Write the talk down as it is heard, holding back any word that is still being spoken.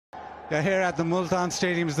They're here at the Multan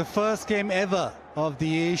Stadium. It's the first game ever of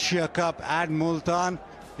the Asia Cup at Multan.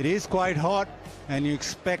 It is quite hot, and you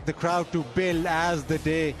expect the crowd to build as the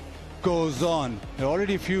day goes on. There are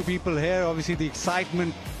already a few people here. Obviously, the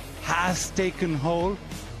excitement has taken hold.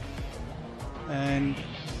 And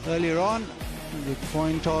earlier on, the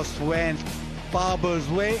coin toss went Barber's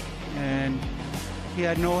way, and he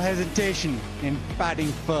had no hesitation in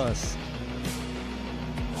batting first.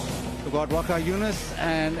 We've got Waqar Yunus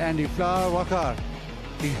and Andy Flower. Waqar,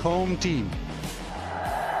 the home team.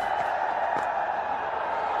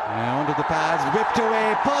 And onto the pads, whipped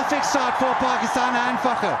away. Perfect start for Pakistan and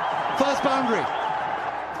Fakhr. First boundary.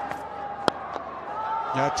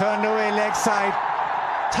 Now turned away leg side.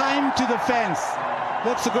 Time to the fence.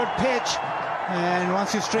 Looks a good pitch. And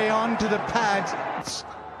once you stray on to the pads.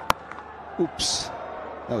 Oops.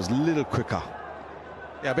 That was a little quicker.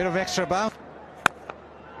 Yeah, a bit of extra bounce.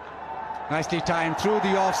 Nicely timed through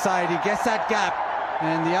the offside. He gets that gap.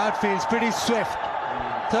 And the outfield's pretty swift.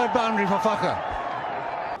 Third boundary for Fakhr.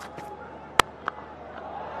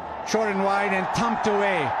 Short and wide and thumped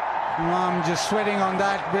away. Imam just sweating on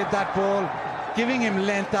that with that ball, giving him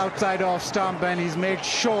length outside off stump, and he's made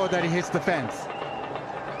sure that he hits the fence.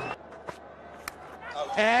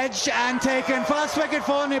 Edge and taken. First wicket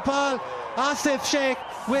for Nepal. Asif Sheikh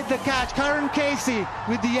with the catch. Karan Casey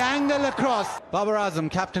with the angle across. Babar Azam,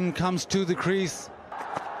 captain, comes to the crease.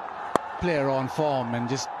 Player on form and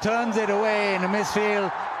just turns it away in a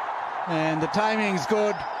misfield. And the timing's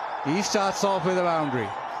good. He starts off with a boundary.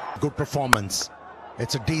 Good performance.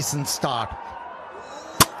 It's a decent start.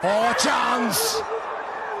 Oh, chance!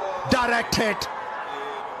 Direct hit.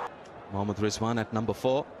 Mohammad Rizwan at number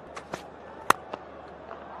 4.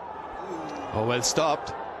 Oh, well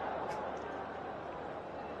stopped.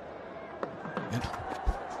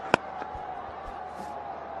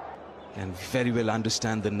 And very well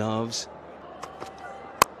understand the nerves.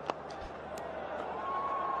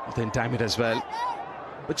 Then time it as well.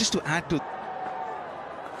 But just to add to...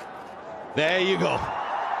 There you go.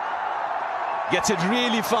 Gets it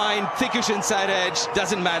really fine. Thickish inside edge.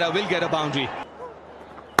 Doesn't matter. We'll get a boundary.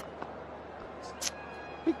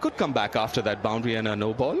 He could come back after that boundary and a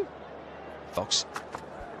no ball. Fox.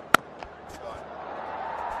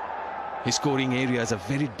 His scoring areas are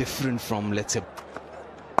very different from, let's say...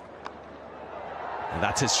 And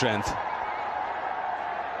that's his strength.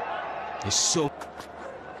 He's so...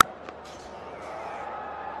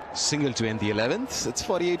 Single to end the 11th. It's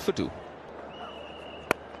 48 for 2.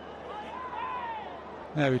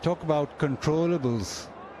 Yeah, we talk about controllables.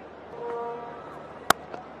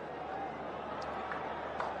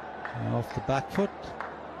 And off the back foot.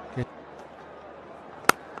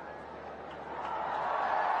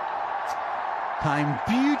 Timed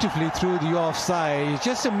beautifully through the offside. It's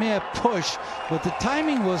just a mere push, but the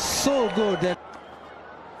timing was so good that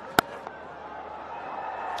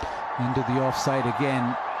into the offside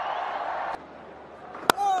again.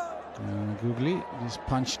 Googly just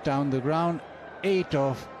punched down the ground. 8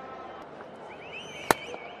 off.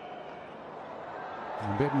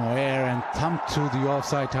 A bit more air and thumped to the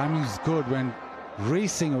offside. Timing is good when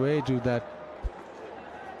racing away to that.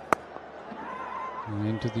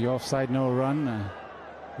 Into the offside, no run.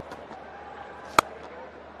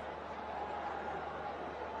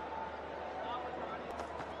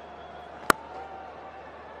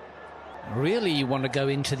 Really, you want to go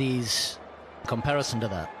into these comparison to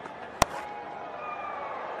that.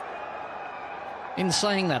 In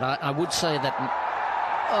saying that, I would say that,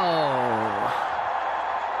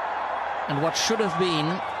 and what should have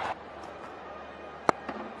been,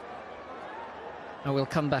 I will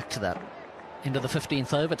come back to that, into the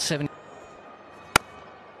 15th over at 7.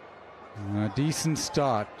 A decent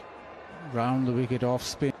start, round the wicket off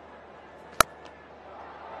spin.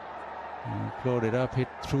 Floated up, hit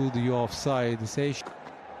through the offside. They've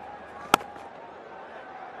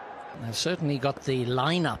certainly got the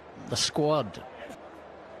lineup, the squad.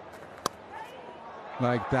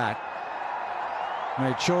 Like that.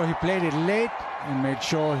 Made sure he played it late and made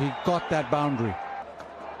sure he got that boundary.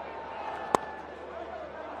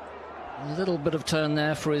 A little bit of turn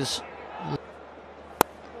there for his...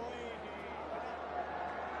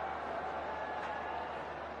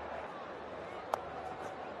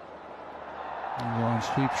 One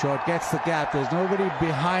sweep shot, gets the gap. There's nobody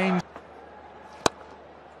behind.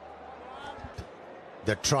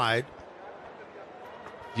 They tried.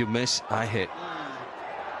 You miss, I hit.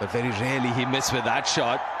 But very rarely he missed with that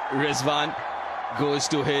shot. Rizwan goes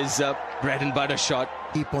to his bread and butter shot.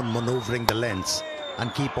 Keep on maneuvering the lengths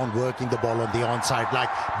and keep on working the ball on the onside like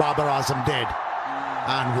Babar Azam did.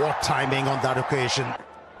 And what timing on that occasion.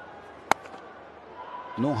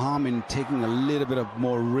 no harm in taking a little bit of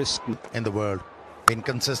more risk in the world.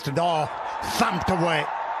 Inconsistent. Oh, thumped away.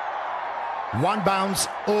 One bounce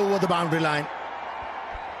over the boundary line.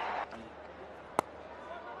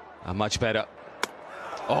 Much better.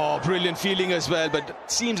 Oh, brilliant fielding as well, but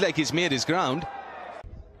seems like he's made his ground.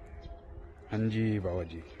 हाँ जी बाबा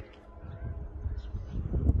जी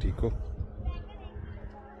ठीक हो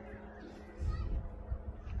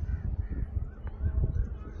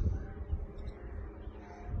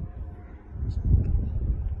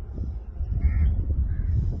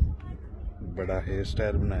बड़ा hair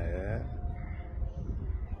style बनाया है